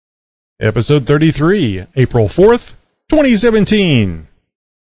Episode 33, April 4th, 2017.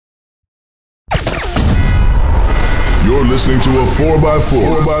 You're listening to a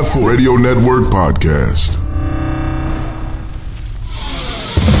 4x4 Radio Network podcast.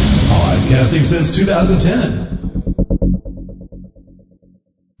 Podcasting since 2010.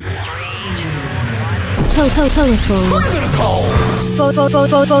 Telephone. Who are you gonna call? Phone call.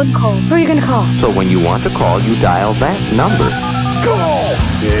 Who are you gonna call? So when you want to call, you dial that number. Call!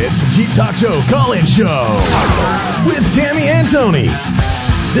 It's the Jeep Talk Show call-in show with Tammy and Tony.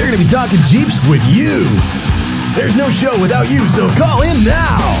 They're gonna be talking Jeeps with you. There's no show without you, so call in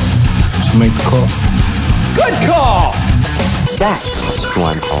now. Just make the call. Good call! That's who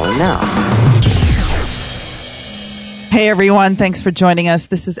I'm calling now. Hey everyone, thanks for joining us.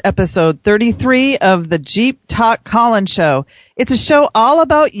 This is episode 33 of the Jeep Talk Call-In Show. It's a show all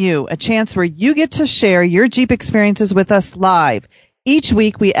about you, a chance where you get to share your Jeep experiences with us live. Each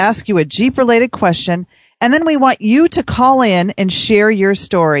week we ask you a Jeep-related question, and then we want you to call in and share your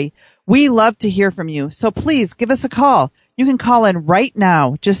story. We love to hear from you, so please give us a call. You can call in right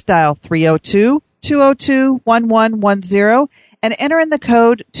now. Just dial 302-202-1110 and enter in the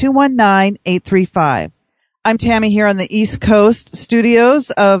code 219835. I'm Tammy here on the East Coast studios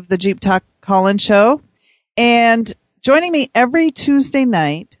of the Jeep Talk Call-In Show. And joining me every Tuesday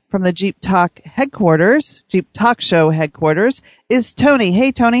night from the Jeep Talk headquarters, Jeep Talk Show headquarters, is Tony.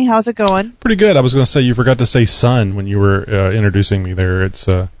 Hey, Tony, how's it going? Pretty good. I was going to say, you forgot to say Sun when you were introducing me there. It's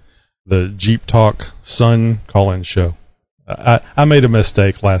the Jeep Talk Sun Call-In Show. I made a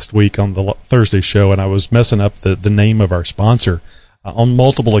mistake last week on the Thursday show, and I was messing up the name of our sponsor on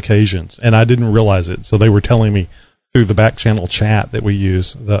multiple occasions, and I didn't realize it. So they were telling me through the back channel chat that we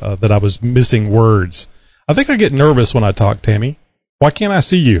use that I was missing words. I think I get nervous when I talk, Tammy. Why can't I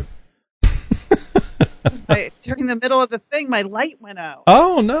see you? During the middle of the thing, my light went out.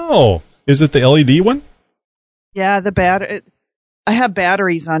 Oh, no. Is it the LED one? Yeah, the battery. I have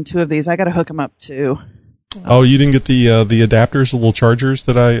batteries on two of these. I got to hook them up, too. Oh, you didn't get the adapters, the little chargers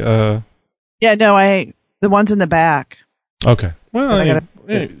that I... Yeah, no, the ones in the back. Okay. Well,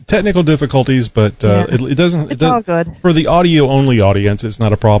 technical difficulties, but it doesn't. It's all good. For the audio-only audience, it's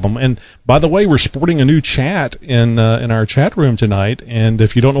not a problem. And by the way, we're sporting a new chat in our chat room tonight. And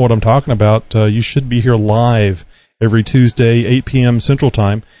if you don't know what I'm talking about, you should be here live every Tuesday, 8 p.m. Central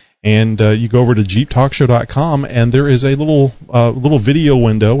Time. And you go over to JeepTalkShow.com, and there is a little video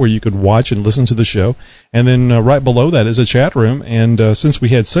window where you could watch and listen to the show. And then right below that is a chat room. And since we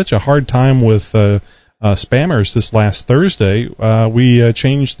had such a hard time with spammers this last Thursday, we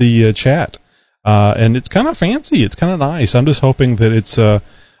changed the chat, and it's kind of fancy. It's kind of nice. I'm just hoping that it's the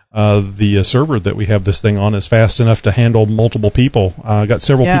server that we have this thing on is fast enough to handle multiple people. I got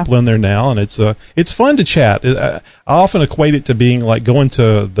several people in there now, and it's fun to chat. I often equate it to being like going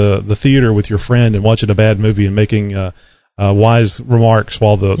to the theater with your friend and watching a bad movie and making wise remarks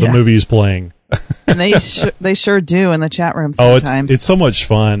while the movie is playing. And they sure do in the chat room sometimes. Oh, it's so much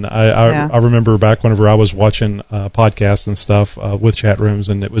fun. I remember back whenever I was watching podcasts and stuff with chat rooms,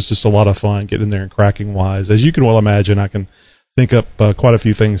 and it was just a lot of fun getting in there and cracking wise. As you can well imagine, I can think up quite a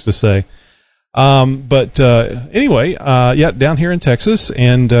few things to say. But anyway, down here in Texas,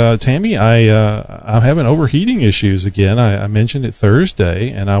 and Tammy, I'm having overheating issues again. I mentioned it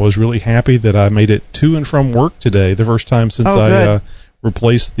Thursday, and I was really happy that I made it to and from work today, the first time since I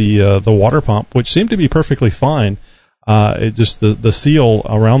replaced the water pump, which seemed to be perfectly fine. It just the seal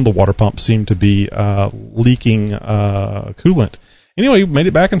around the water pump seemed to be leaking coolant. Anyway, made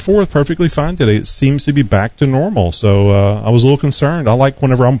it back and forth perfectly fine today. It seems to be back to normal. So I was a little concerned. I like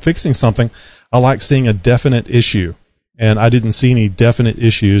whenever I'm fixing something, I like seeing a definite issue. And I didn't see any definite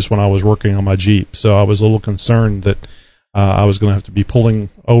issues when I was working on my Jeep. So I was a little concerned that I was going to have to be pulling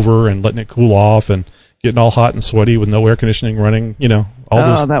over and letting it cool off and getting all hot and sweaty with no air conditioning running,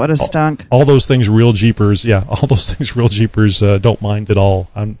 that would have stunk. All those things real Jeepers don't mind at all.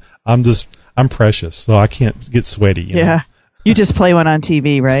 I'm precious, so I can't get sweaty. You know? You just play one on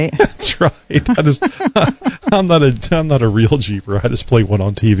TV, right? That's right. I'm not a real Jeeper. I just play one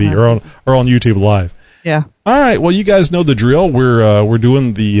on TV or on YouTube Live. Yeah. All right. Well, you guys know the drill. We're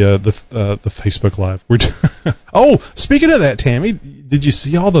doing the Facebook Live. Speaking of that, Tammy, did you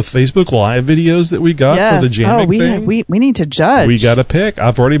see all the Facebook Live videos that we got for the jamming thing? We need to judge. We got a pick.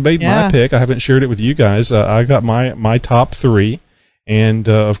 I've already made my pick. I haven't shared it with you guys. I got my top three, and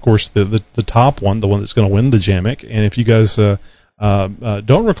of course the top one, the one that's going to win the Jammick. And if you guys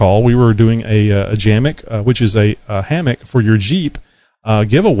don't recall, we were doing a Jammick, which is a hammock for your Jeep.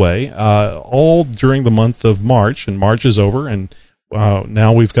 Giveaway all during the month of March, and March is over, and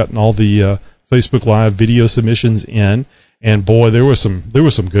now we've gotten all the Facebook Live video submissions in, And boy, there were some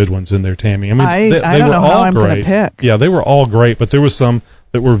good ones in there, Tammy. I mean, they don't were know all how I'm great. gonna pick. Yeah, they were all great, but there were some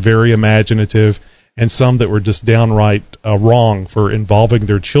that were very imaginative, and some that were just downright wrong for involving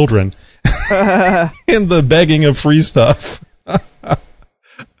their children in the begging of free stuff,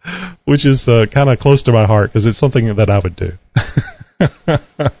 which is kind of close to my heart because it's something that I would do. I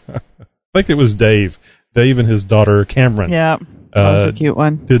think it was Dave and his daughter Cameron. Yeah, that was a cute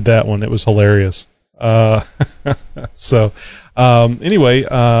one. Did that one. It was hilarious. So, anyway,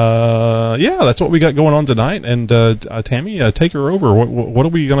 yeah, that's what we got going on tonight. And, Tammy, take her over. What are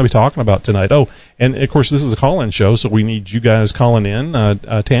we going to be talking about tonight? Oh, and of course, this is a call-in show, so we need you guys calling in.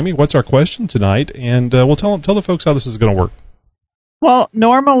 Tammy, what's our question tonight? And, we'll tell the folks how this is going to work. Well,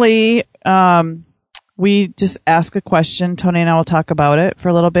 normally, we just ask a question. Tony and I will talk about it for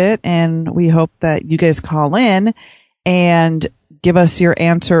a little bit, and we hope that you guys call in and give us your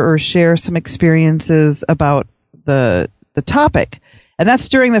answer or share some experiences about the topic. And that's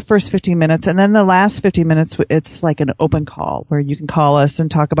during the first 15 minutes. And then the last 15 minutes, it's like an open call where you can call us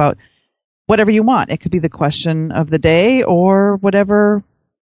and talk about whatever you want. It could be the question of the day or whatever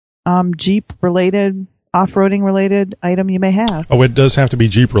Jeep related, off-roading related item you may have. Oh, it does have to be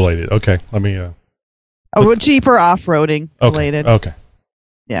Jeep related. Okay. Let me, Jeep or off-roading related. Okay.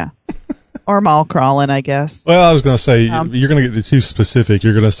 Yeah. Or mall crawling, I guess. Well, I was going to say, you're going to get too specific.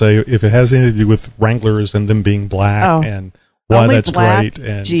 You're going to say if it has anything to do with Wranglers and them being black and why that's black great.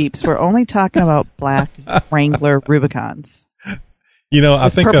 And Jeeps. We're only talking about black Wrangler Rubicons. You know,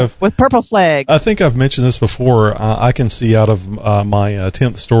 with purple flag. I think I've mentioned this before. I can see out of my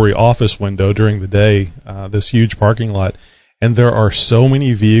 10th story office window during the day, this huge parking lot, and there are so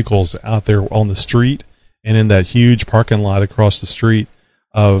many vehicles out there on the street and in that huge parking lot across the street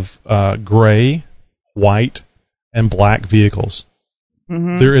of gray, white, and black vehicles.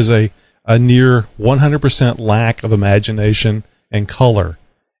 Mm-hmm. There is a near 100% lack of imagination and color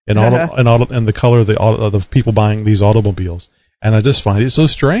in the color of the people buying these automobiles. And I just find it so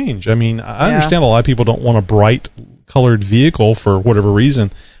strange. I mean, I understand a lot of people don't want a bright colored vehicle for whatever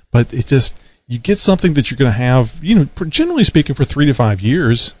reason, but it just, you get something that you're going to have, you know, generally speaking, for 3 to 5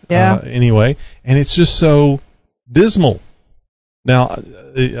 years anyway, and it's just so dismal. Now,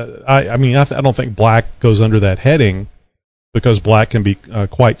 I mean, I don't think black goes under that heading because black can be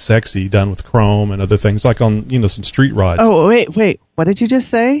quite sexy done with chrome and other things, like on, you know, some street rides. Oh, wait. What did you just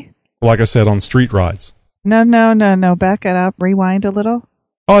say? Like I said, on street rides. No. Back it up. Rewind a little.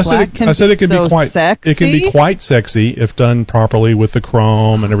 Oh, I said it can be quite sexy? It can be quite sexy if done properly with the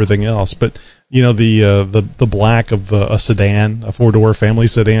chrome and everything else. But you know, the black of a sedan, a 4-door family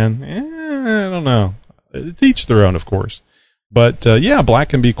sedan, I don't know. To each their own, of course. But yeah, black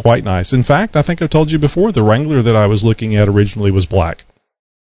can be quite nice. In fact, I think I've told you before, the Wrangler that I was looking at originally was black.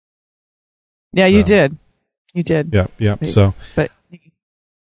 Yeah, you did. You did. Yeah. But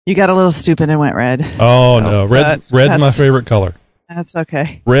you got a little stupid and went red. Oh, no. Red's my favorite color. That's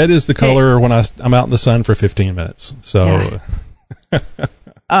okay. Red is the color when I'm out in the sun for 15 minutes. So,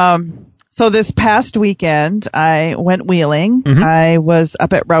 so this past weekend, I went wheeling. Mm-hmm. I was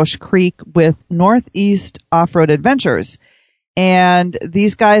up at Roush Creek with Northeast Off-Road Adventures. And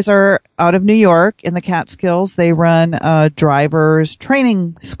these guys are out of New York in the Catskills. They run a driver's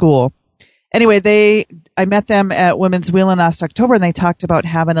training school. Anyway, I met them at Women's Wheeling last October, and they talked about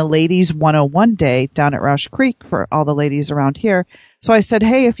having a ladies 101 day down at Roush Creek for all the ladies around here. So I said,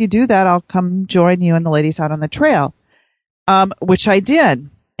 hey, if you do that, I'll come join you and the ladies out on the trail, which I did.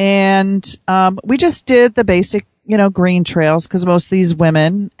 And we just did the basic, you know, green trails because most of these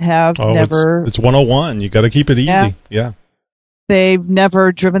women have never. It's 101. You got to keep it easy. Yeah. They've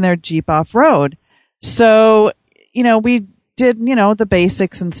never driven their Jeep off-road. So, you know, we did, you know, the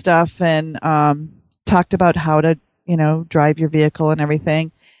basics and stuff and talked about how to, you know, drive your vehicle and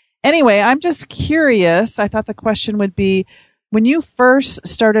everything. Anyway, I'm just curious. I thought the question would be, when you first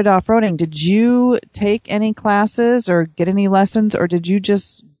started off-roading, did you take any classes or get any lessons, or did you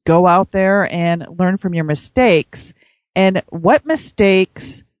just go out there and learn from your mistakes? And what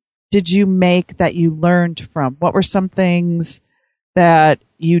mistakes did you make that you learned from? What were some things that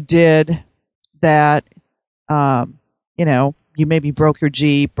you did that, you know, you maybe broke your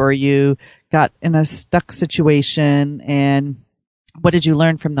Jeep or you got in a stuck situation, and what did you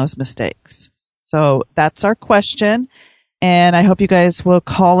learn from those mistakes? So that's our question. And I hope you guys will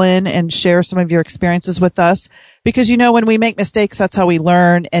call in and share some of your experiences with us, because, you know, when we make mistakes, that's how we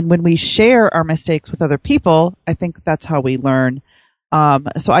learn. And when we share our mistakes with other people, I think that's how we learn.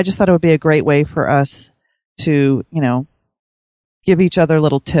 So I just thought it would be a great way for us to, you know, give each other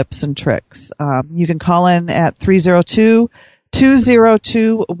little tips and tricks. You can call in at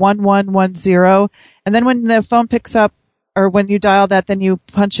 302-202-1110. And then when the phone picks up, or when you dial that, then you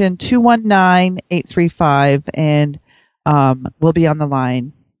punch in 219-835 and we'll be on the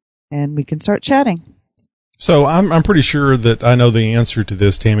line and we can start chatting. So I'm pretty sure that I know the answer to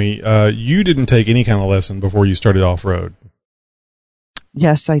this, Tammy. You didn't take any kind of lesson before you started off-road.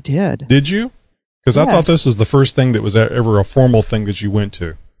 Yes, I did. Did you? Because Yes. I thought this was the first thing that was ever a formal thing that you went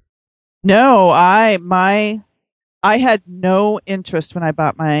to. No, I had no interest when I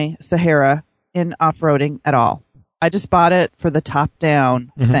bought my Sahara in off-roading at all. I just bought it for the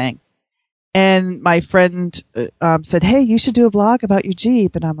top-down thing. And my friend said, hey, you should do a blog about your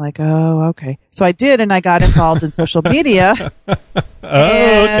Jeep. And I'm like, oh, okay. So I did, and I got involved in social media. Okay.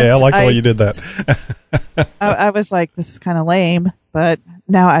 I like the way you did that. I was like, this is kind of lame, but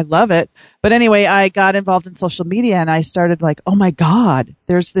now I love it. But anyway, I got involved in social media, and I started like, oh, my God,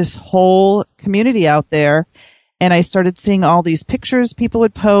 there's this whole community out there. And I started seeing all these pictures people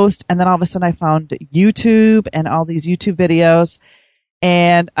would post. And then all of a sudden I found YouTube and all these YouTube videos.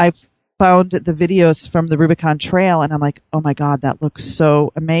 And I found the videos from the Rubicon Trail. And I'm like, oh, my God, that looks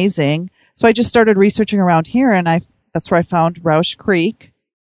so amazing. So I just started researching around here. And that's where I found Roush Creek.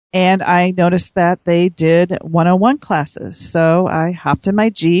 And I noticed that they did 101 classes. So I hopped in my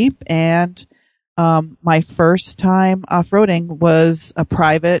Jeep. And my first time off-roading was a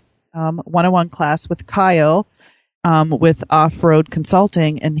private 101 class with Kyle. With Off-Road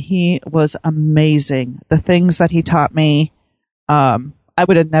Consulting, and he was amazing. The things that he taught me, I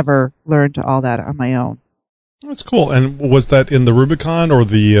would have never learned all that on my own. That's cool. And was that in the Rubicon or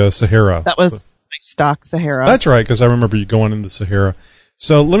the Sahara? That was my stock Sahara. That's right, because I remember you going in the Sahara.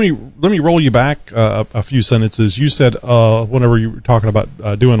 So let me roll you back a few sentences. You said whenever you were talking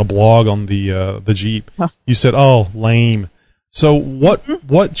about doing a blog on the Jeep, you said, "Oh, lame." So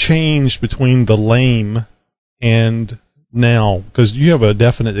what changed between the lame and now? Because you have a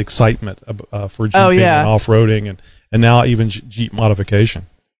definite excitement for Jeeping and off-roading and now even Jeep modification.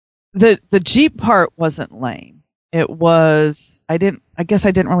 The Jeep part wasn't lame. It was, I guess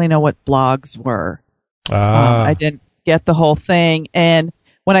I didn't really know what blogs were. I didn't get the whole thing. And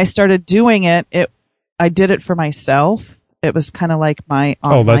when I started doing it, I did it for myself. It was kind of like my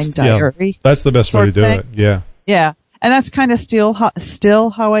online diary. Yeah, that's the best way to do it. Yeah. Yeah. And that's kind of still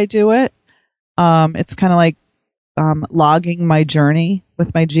how I do it. It's kind of like logging my journey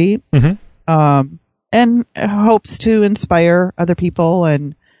with my Jeep, and hopes to inspire other people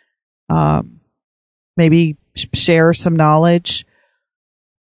and maybe share some knowledge.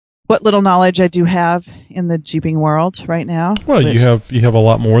 What little knowledge I do have in the Jeeping world right now. Well, you have a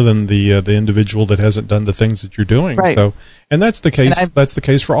lot more than the individual that hasn't done the things that you're doing. Right. So, and that's the case. That's the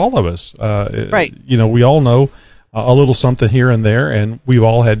case for all of us. Right. You know, we all know a little something here and there, and we've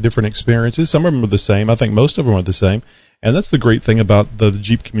all had different experiences. Some of them are the same. I think most of them are the same. And that's the great thing about the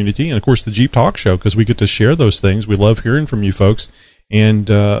Jeep community and, of course, the Jeep Talk Show, because we get to share those things. We love hearing from you folks.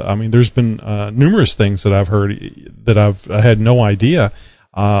 And, I mean, there's been numerous things that I've heard that I've had no idea.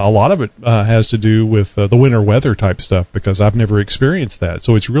 A lot of it has to do with the winter weather type stuff, because I've never experienced that.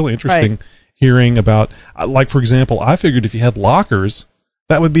 So it's really interesting hearing about, like, for example, I figured if you had lockers,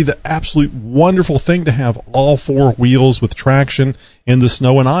 that would be the absolute wonderful thing to have all four wheels with traction in the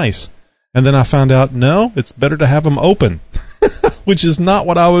snow and ice. And then I found out, no, it's better to have them open, which is not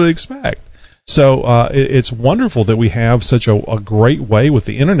what I would expect. So it's wonderful that we have such a great way with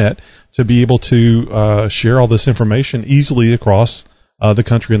the internet to be able to share all this information easily across the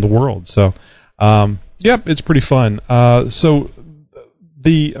country and the world. So, yep, it's pretty fun. So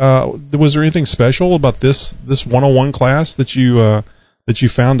was there anything special about this 101 class that you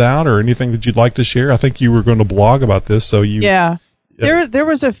found out, or anything that you'd like to share? I think you were going to blog about this, so you. Yeah. There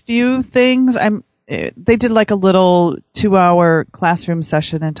was a few things. They did like a little 2-hour classroom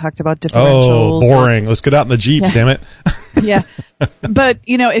session and talked about differentials. Oh, boring. Let's get out in the Jeeps, damn it. Yeah. But,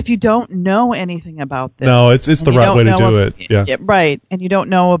 if you don't know anything about this. No, it's the right way to do it. Yeah. Right. And you don't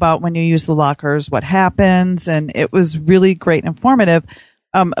know about when you use the lockers, what happens. And it was really great and informative.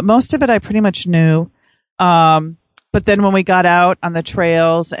 Most of it I pretty much knew. But then when we got out on the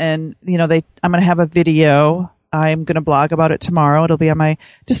trails and, I'm going to have a video. I'm going to blog about it tomorrow. It'll be on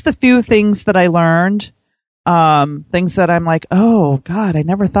just the few things that I learned, things that I'm like, oh, God, I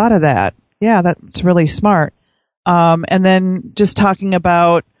never thought of that. Yeah, that's really smart. And then just talking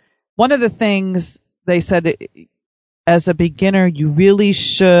about one of the things they said, as a beginner, you really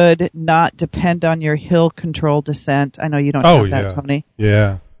should not depend on your hill control descent. I know you don't have that, Tony.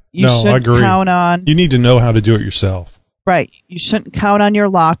 Yeah. You shouldn't count on. You need to know how to do it yourself. Right. You shouldn't count on your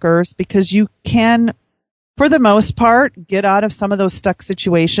lockers, because you can, for the most part, get out of some of those stuck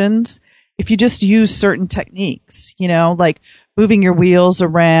situations if you just use certain techniques, like moving your wheels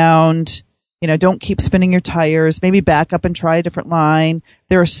around, don't keep spinning your tires, maybe back up and try a different line.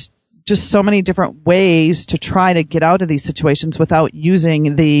 There's just so many different ways to try to get out of these situations without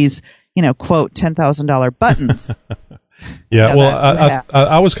using these, quote, $10,000 buttons. Yeah, well,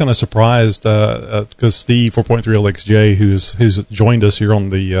 I was kind of surprised because Steve 4.30LXJ, who's joined us here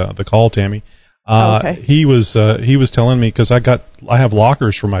on the call, Tammy. He was telling me, because I have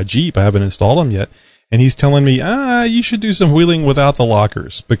lockers for my Jeep, I haven't installed them yet, and he's telling me, you should do some wheeling without the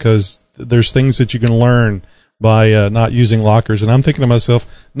lockers because there's things that you can learn by not using lockers. And I'm thinking to myself,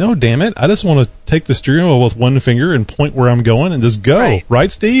 no, damn it, I just want to take the steering wheel with one finger and point where I'm going and just go,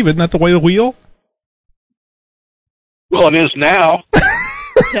 right, Steve? Isn't that the way to wheel? Well, it is now.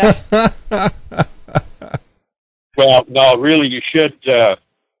 Well, no, really, you should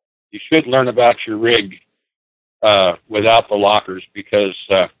learn about your rig without the lockers, because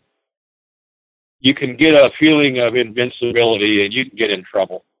you can get a feeling of invincibility and you can get in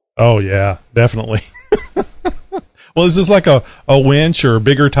trouble. Oh yeah, definitely. Well, is this like a winch or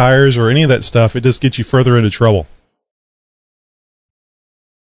bigger tires or any of that stuff? It just gets you further into trouble.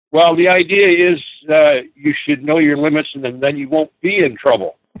 Well, the idea is you should know your limits, and then you won't be in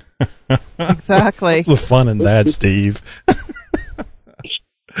trouble. Exactly. What's the fun in that, Steve?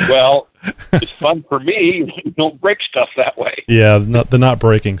 Well, it's fun for me. You don't break stuff that way. Yeah, the not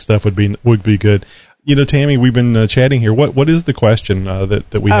breaking stuff would be good. Tammy, we've been chatting here. What is the question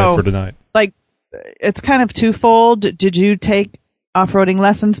that we had for tonight? It's kind of twofold. Did you take off-roading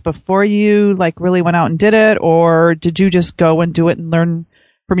lessons before you really went out and did it, or did you just go and do it and learn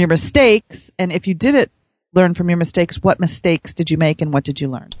from your mistakes? And if you did it, learn from your mistakes, what mistakes did you make and what did you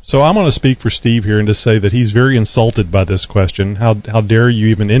learn? So I'm going to speak for Steve here and just say that he's very insulted by this question. How dare you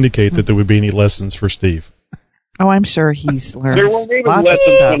even indicate that there would be any lessons for Steve? Oh, I'm sure he's learned. There weren't even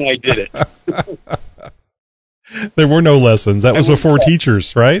lessons when I did it. There were no lessons. That was before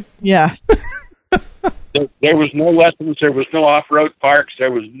teachers, right? Yeah. There was no lessons. There was no off-road parks.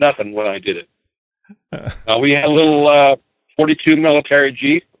 There was nothing when I did it. We had a little 42 military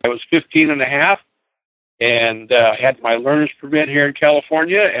Jeep. I was 15 and a half, and I had my learner's permit here in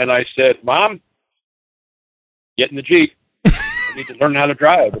California, and I said, Mom, get in the Jeep. I need to learn how to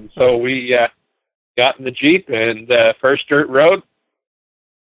drive. And so we got in the Jeep, and first dirt road,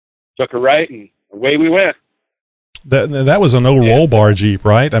 took a right, and away we went. That was an old roll bar Jeep,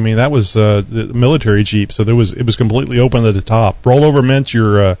 right? I mean, that was the military Jeep, so it was completely open at the top. Rollover meant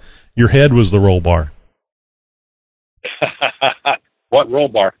your head was the roll bar. What roll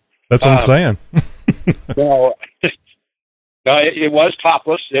bar? That's what I'm saying. No, it was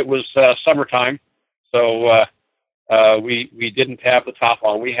topless. It was summertime, so we didn't have the top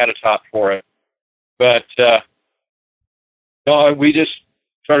on. We had a top for it, but no, we just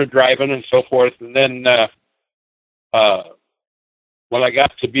started driving and so forth, and then. When I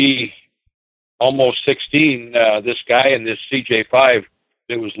got to be almost 16, this guy in this CJ5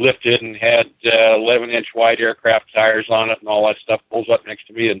 that was lifted and had 11-inch wide aircraft tires on it and all that stuff pulls up next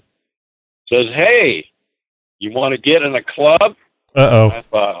to me and says, "Hey, you want to get in a club?" Uh-oh. I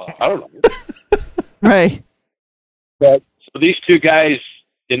thought, I don't know. Right. But so these two guys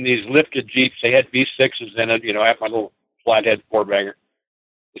in these lifted Jeeps, they had V6s in it, I have my little flathead four-banger.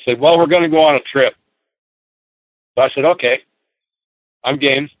 They said, "Well, we're going to go on a trip." So I said, "Okay, I'm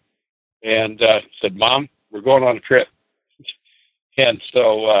game." And said, "Mom, we're going on a trip." And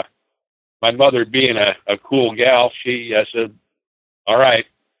so my mother, being a cool gal, she said, "All right."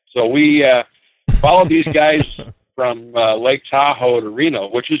 So we followed these guys from Lake Tahoe to Reno,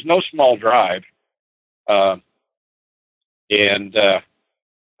 which is no small drive. And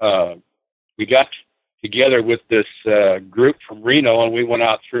we got together with this group from Reno, and we went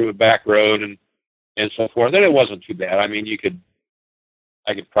out through a back road and so forth. And it wasn't too bad. I mean,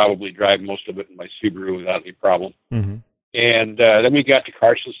 I could probably drive most of it in my Subaru without any problem. Mm-hmm. And then we got to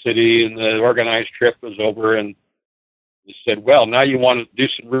Carson City, and the organized trip was over, and they said, "Well, now you want to do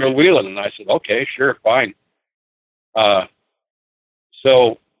some real wheeling." And I said, "Okay, sure, fine."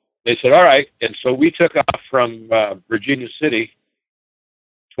 So they said, "All right." And so we took off from Virginia City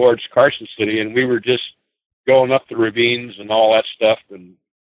towards Carson City, and we were just going up the ravines and all that stuff and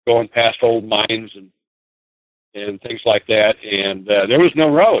going past old mines and things like that. And there was no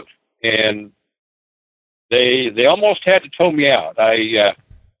road. And they almost had to tow me out.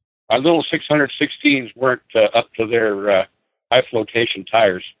 My little 616s weren't up to their high flotation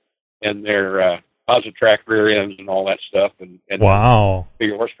tires and their Positrac rear ends and all that stuff. And wow.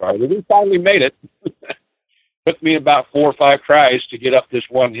 Bigger horsepower. We finally made it. Took me about 4 or 5 tries to get up this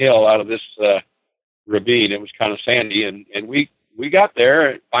one hill out of this ravine. It was kind of sandy, and we got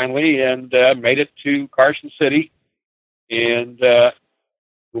there finally and made it to Carson City. And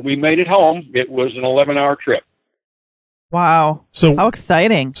when we made it home, it was an 11-hour trip. Wow. So how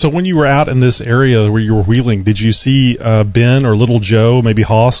exciting. So when you were out in this area where you were wheeling, did you see Ben or Little Joe, maybe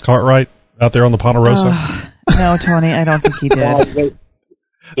Hoss Cartwright out there on the Ponderosa? No, Tony, I don't think he did.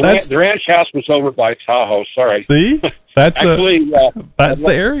 The ranch house was over by Tahoe. Sorry. See? That's actually that's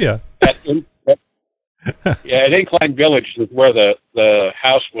the area. At Incline Village is where the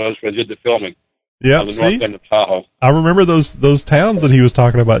house was where they did the filming. Yeah, on the north end of Tahoe. I remember those towns that he was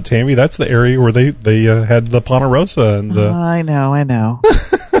talking about, Tammy. That's the area where they had the Ponderosa and the. I know.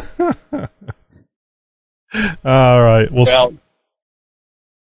 All right. Well,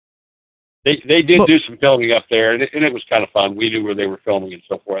 they did do some filming up there, and it was kind of fun. We knew where they were filming and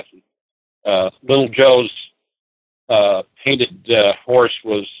so forth. And, Little Joe's painted horse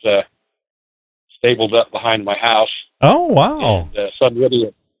was stabled up behind my house. Oh wow! And,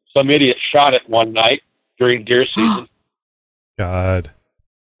 some idiot shot it one night during deer season. God,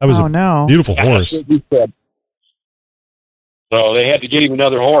 that was a beautiful horse. So they had to get him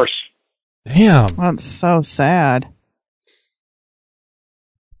another horse. Damn, that's so sad.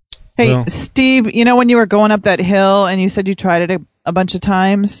 Hey, Steve, when you were going up that hill and you said you tried it a bunch of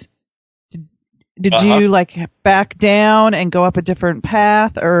times, did you back down and go up a different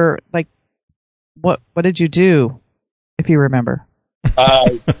path, or what did you do, if you remember?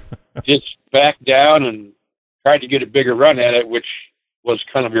 Just backed down and tried to get a bigger run at it, which was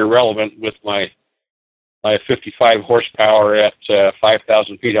kind of irrelevant with my 55 horsepower at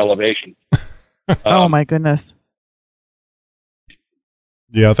 5,000 feet elevation. Oh my goodness!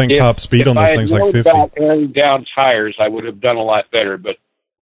 Yeah, I think top speed on those things like 50. If I had known about airing down tires, I would have done a lot better. But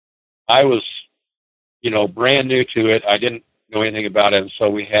I was, brand new to it. I didn't know anything about it, and so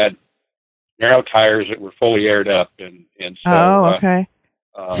we had narrow tires that were fully aired up, and so. Oh, okay.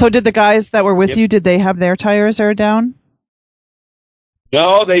 So did the guys that were with you, did they have their tires aired down?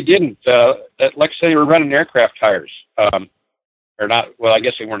 No, they didn't. Like I say, they were running aircraft tires. Or not, well, I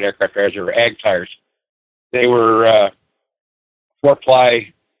guess they weren't aircraft tires, they were ag tires. They were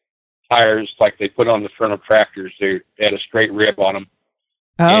 4-ply tires like they put on the front of tractors. They had a straight rib on them.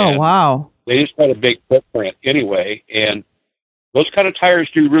 Oh, wow. They just had a big footprint anyway, and those kind of tires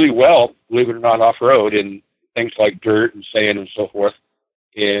do really well, believe it or not, off-road in things like dirt and sand and so forth.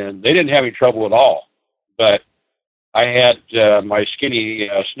 And they didn't have any trouble at all. But I had my skinny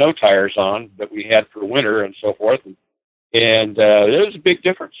snow tires on that we had for winter and so forth. And there was a big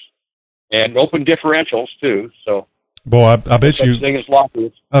difference. And open differentials, too. So, boy, I bet you. Thing is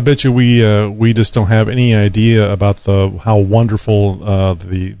lofty. I bet you we just don't have any idea about how wonderful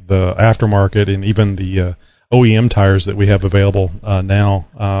the aftermarket and even the OEM tires that we have available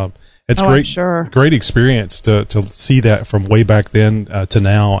now. It's great experience to see that from way back then to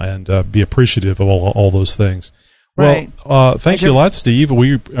now, and be appreciative of all those things. Right. Well, thank you a lot, Steve.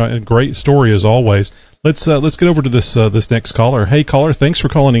 Great story as always. Let's get over to this next caller. Hey, caller, thanks for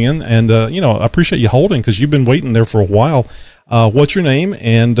calling in, and I appreciate you holding because you've been waiting there for a while. What's your name,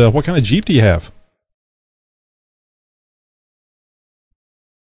 and what kind of Jeep do you have?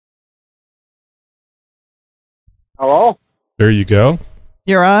 Hello. There you go.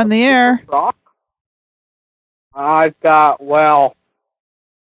 You're on the air. I've got,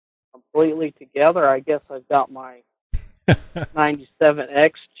 completely together, I guess I've got my 97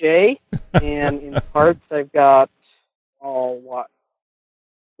 XJ, and in parts I've got, 2.1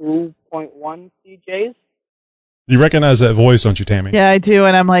 CJs. You recognize that voice, don't you, Tammy? Yeah, I do,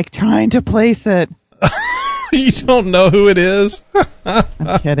 and I'm trying to place it. You don't know who it is?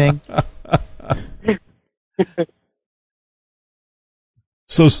 I'm kidding.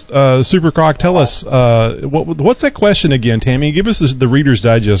 So, Super Croc, tell us, what's that question again, Tammy? Give us the Reader's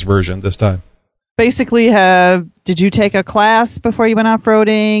Digest version this time. Basically, did you take a class before you went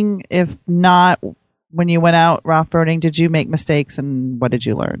off-roading? If not, when you went out off-roading, did you make mistakes, and what did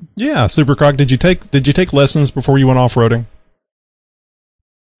you learn? Yeah, Super Croc, did you take lessons before you went off-roading?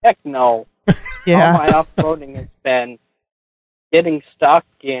 Heck no. Yeah. All my off-roading has been getting stuck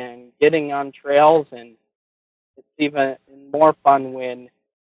and getting on trails, and it's even more fun when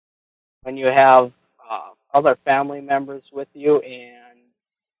you have other family members with you and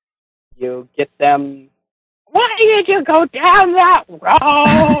you get them, why did you go down that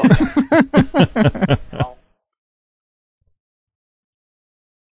road?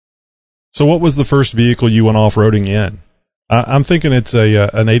 So what was the first vehicle you went off-roading in? I'm thinking it's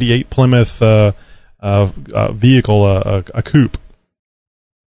an 88 Plymouth vehicle, a coupe.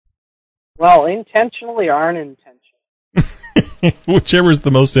 Well, intentionally or unintentionally. Whichever is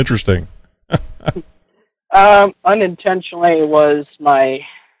the most interesting. Unintentionally was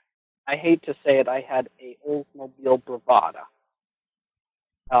I hate to say it, I had a Oldsmobile Bravada.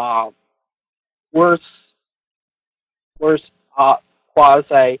 worst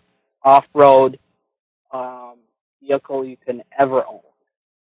quasi off-road vehicle you can ever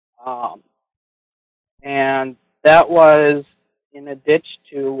own. And that was in a ditch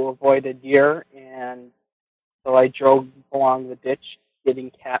to avoid a deer, and so I drove along the ditch,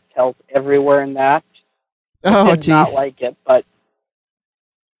 getting cattails everywhere in that. Oh, I did not like it, but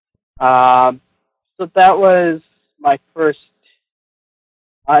so that was my first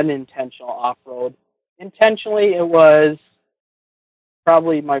unintentional off-road. Intentionally, it was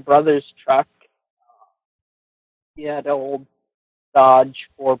probably my brother's truck. He had an old Dodge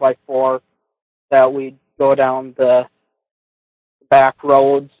 4x4 that we'd go down the back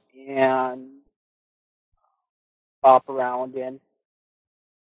roads and pop around in.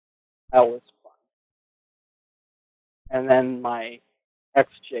 That was fun. And then my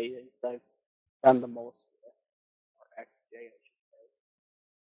XJ is I've done the most with, or XJ, I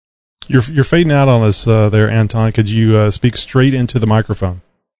should say. You're fading out on us there, Anton. Could you speak straight into the microphone?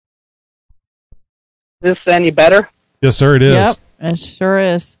 Is this any better? Yes, sir, it is. Yep, it sure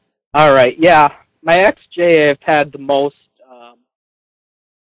is. All right, yeah. My XJ I've had the most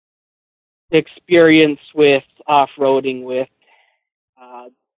experience with off-roading with.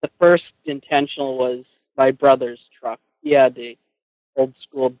 The first intentional was my brother's truck. He had the old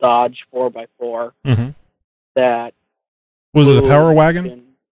school Dodge 4x4 that was it a power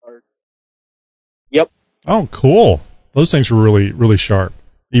wagon? Yep. Oh, cool. Those things were really, really sharp,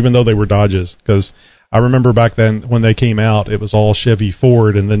 even though they were Dodges. Because I remember back then when they came out, it was all Chevy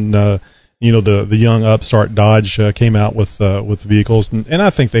Ford, and then the young upstart Dodge came out with vehicles, and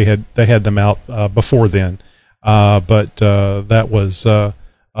I think they had them out before then. But that was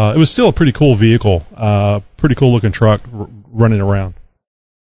it was still a pretty cool vehicle, pretty cool looking truck running around.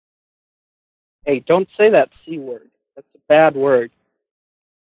 Hey, don't say that C word. That's a bad word.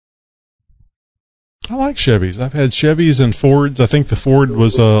 I like Chevys. I've had Chevys and Fords. I think the Ford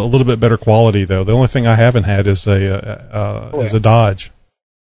was a little bit better quality, though. The only thing I haven't had is a Dodge.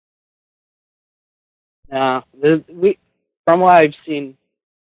 From what I've seen,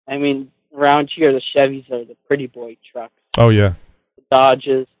 I mean, around here, the Chevys are the pretty boy trucks. Oh, yeah. The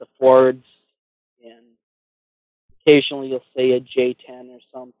Dodges, the Fords, and occasionally you'll say a J10 or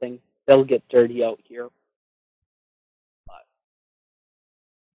something. They'll get dirty out here.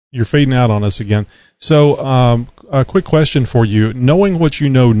 You're fading out on us again. So, a quick question for you. Knowing what you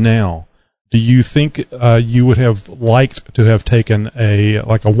know now, do you think you would have liked to have taken a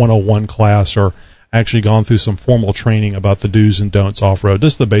 101 class or actually gone through some formal training about the do's and don'ts off-road,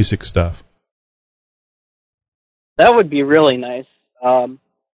 just the basic stuff? That would be really nice. A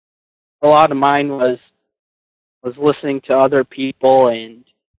lot of mine was listening to other people and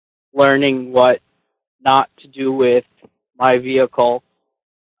learning what not to do with my vehicle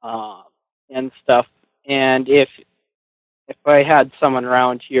and stuff. And if I had someone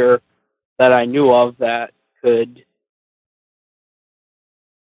around here that I knew of that could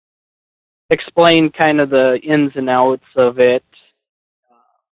explain kind of the ins and outs of it,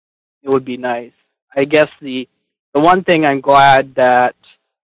 it would be nice. I guess the one thing I'm glad that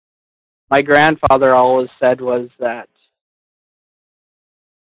my grandfather always said was that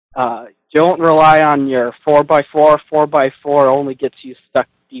don't rely on your 4x4. 4x4 only gets you stuck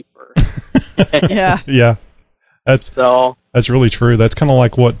deeper. Yeah. That's really true. That's kind of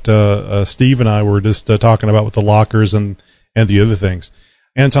like what Steve and I were just talking about with the lockers and the other things.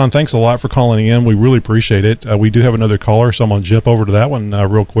 Anton, thanks a lot for calling in. We really appreciate it. We do have another caller, so I'm going to jump over to that one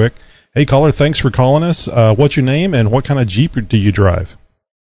real quick. Hey, caller, thanks for calling us. What's your name and what kind of Jeep do you drive?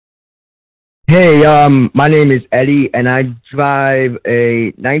 Hey, my name is Eddie, and I drive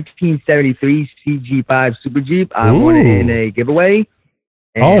a 1973 CG5 Super Jeep. I won it in a giveaway.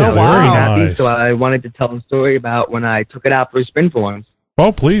 And I was very happy, nice. so I wanted to tell a story about when I took it out for a spin for once.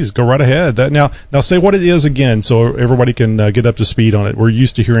 Oh, please, go right ahead. Now say what it is again so everybody can get up to speed on it. We're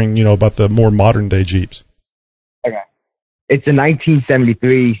used to hearing, about the more modern-day Jeeps. Okay. It's a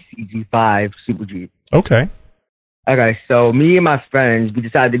 1973 CG5 Super Jeep. Okay. Okay, so me and my friends, we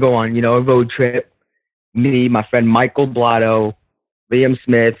decided to go on, a road trip. Me, my friend Michael Blotto, Liam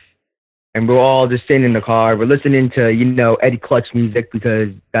Smith, and we're all just sitting in the car. We're listening to, Eddie Clutch music because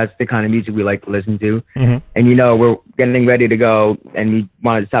that's the kind of music we like to listen to. Mm-hmm. And, we're getting ready to go, and we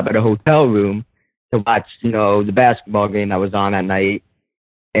wanted to stop at a hotel room to watch, the basketball game that was on that night.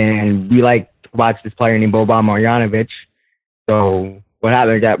 And we like to watch this player named Boban Marjanovic. So what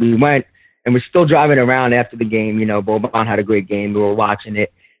happened is that we went, and we're still driving around after the game. Boban had a great game. We were watching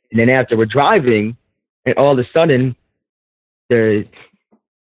it. And then after we're driving, and all of a sudden, there's,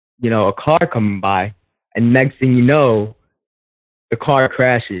 a car coming by. And next thing you know, the car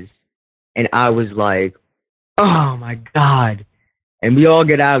crashes. And I was like, oh my God. And we all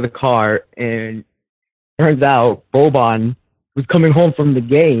get out of the car, and turns out Boban was coming home from the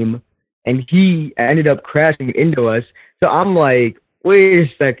game, and he ended up crashing into us. So I'm like, wait a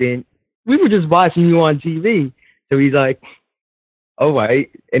second, we were just watching you on TV. So he's like, all right.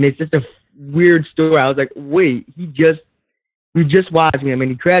 And it's just a weird story. I was like, wait, we just watched him,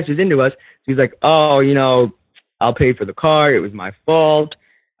 and he crashes into us. So he's like, oh, you know, I'll pay for the car. It was my fault.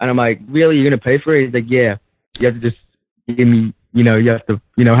 And I'm like, really? You're going to pay for it? He's like, yeah. You have to just give me, you know, you have to,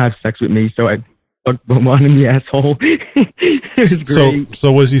 you know, have sex with me. So I fucked Boban in the asshole. It was great.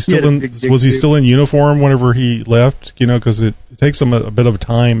 So was he still in uniform whenever he left? You know, because it takes him a bit of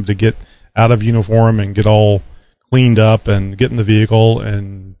time to get out of uniform and get all cleaned up and get in the vehicle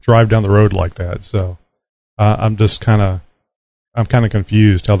and drive down the road like that. So I'm kind of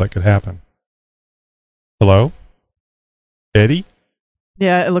confused how that could happen. Hello, Eddie?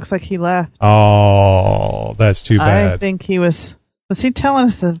 Yeah, it looks like he left. Oh, that's too bad. I think he was he telling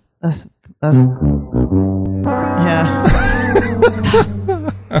us yeah.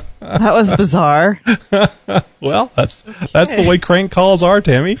 That was bizarre. Well, that's the way crank calls are,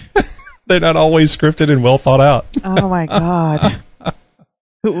 Tammy. They're not always scripted and well thought out. Oh my God.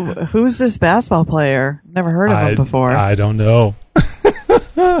 Who's this basketball player? Never heard of him before. I don't know.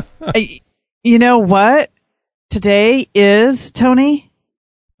 You know what? Today is, Tony?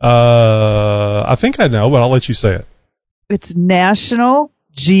 I think I know, but I'll let you say it. It's National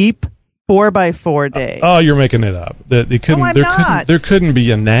Jeep 4x4 Day. Oh, you're making it up. There couldn't be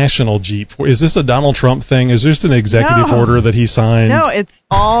a national Jeep. Is this a Donald Trump thing? Is this an executive order that he signed? No, it's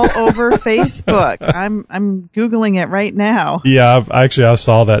all over Facebook. I'm Googling it right now. Yeah, I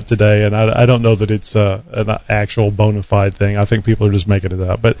saw that today, and I don't know that it's an actual bona fide thing. I think people are just making it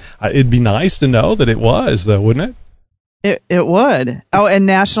up. But it'd be nice to know that it was, though, wouldn't it? It would. Oh, and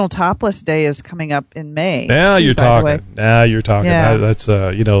National Topless Day is coming up in May. Now you're talking. Yeah. That's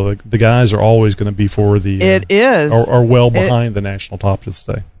the guys are always going to be for the. It is. Or well behind the National Topless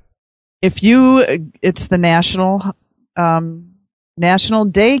Day. It's the National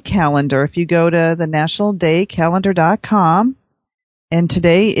Day Calendar. If you go to the nationaldaycalendar.com, and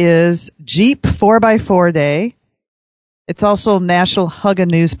today is Jeep 4x4 Day. It's also National Hug a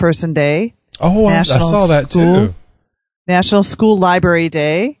Newsperson Day. Oh, I saw that too. National School Librarian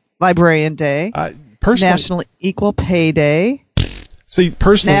Day, National Equal Pay Day. See,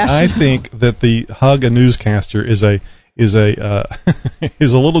 personally, I think that the hug a newscaster is a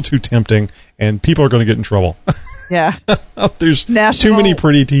little too tempting, and people are going to get in trouble. Yeah, there's too many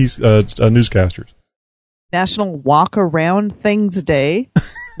pretty newscasters. National Walk Around Things Day,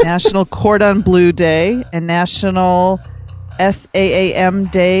 National Cordon Bleu Day, and National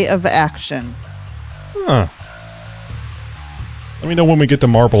SAAM Day of Action. Huh. Let me know when we get to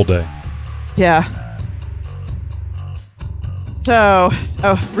Marble Day. Yeah. So,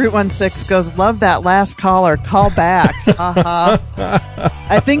 Route 16 goes, love that last caller. Call back.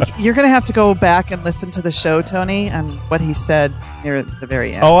 I think you're going to have to go back and listen to the show, Tony, and what he said near the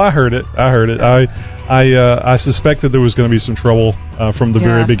very end. Oh, I heard it. I suspected there was going to be some trouble from the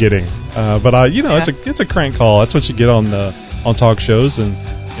very beginning. But it's a crank call. That's what you get on talk shows. And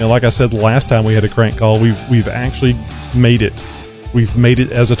like I said last time we had a crank call, we've actually made it. We've made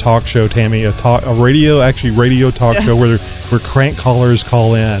it as a talk show, Tammy, a radio talk show where crank callers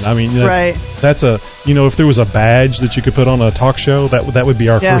call in. I mean, that's if there was a badge that you could put on a talk show, that would be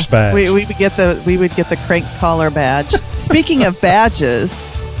our first badge. We would get the crank caller badge. Speaking of badges,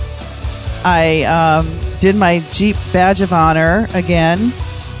 I did my Jeep Badge of Honor again,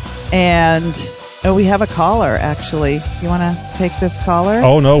 and we have a caller, actually. Do you want to take this caller?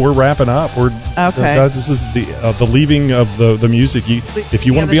 Oh, no, we're wrapping up. Okay. This is the leaving of the music. If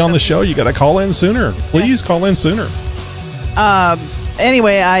you want to be on the show, you got to call in sooner. Please call in sooner.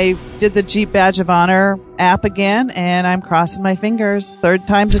 Anyway, I did the Jeep Badge of Honor app again, and I'm crossing my fingers. Third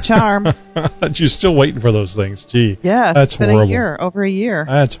time's a charm. You're still waiting for those things. Gee. Yeah. That's horrible. Over a year.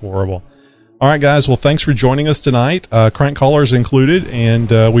 That's horrible. All right, guys. Well, thanks for joining us tonight. Crank callers included, and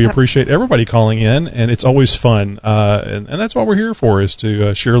we appreciate everybody calling in, and it's always fun. And that's what we're here for, is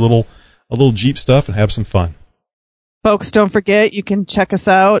to share a little Jeep stuff and have some fun. Folks, don't forget, you can check us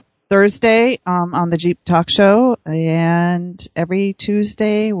out Thursday on the Jeep Talk Show, and every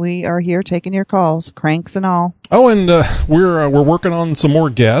Tuesday we are here taking your calls, cranks and all. Oh, and we're working on some more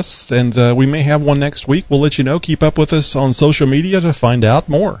guests, and we may have one next week. We'll let you know. Keep up with us on social media to find out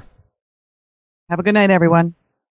more. Have a good night, everyone.